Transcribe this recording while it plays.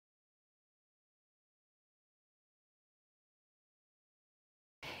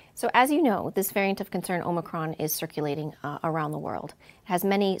So as you know, this variant of concern, Omicron, is circulating around the world. It has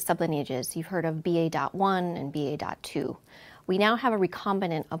many sublineages. You've heard of BA.1 and BA.2. We now have a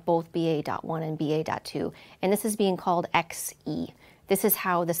recombinant of both BA.1 and BA.2, and this is being called XE. This is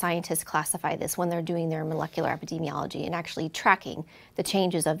how the scientists classify this when they're doing their molecular epidemiology and actually tracking the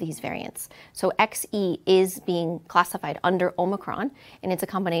changes of these variants. So XE is being classified under Omicron, and it's a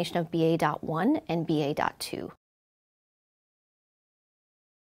combination of BA.1 and BA.2.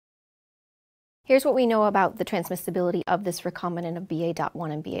 Here's what we know about the transmissibility of this recombinant of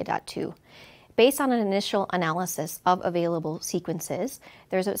BA.1 and BA.2. Based on an initial analysis of available sequences,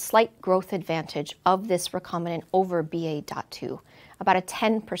 there's a slight growth advantage of this recombinant over BA.2, about a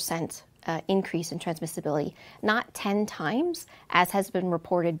 10% increase in transmissibility, not 10 times as has been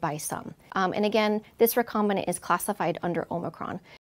reported by some. And again, this recombinant is classified under Omicron.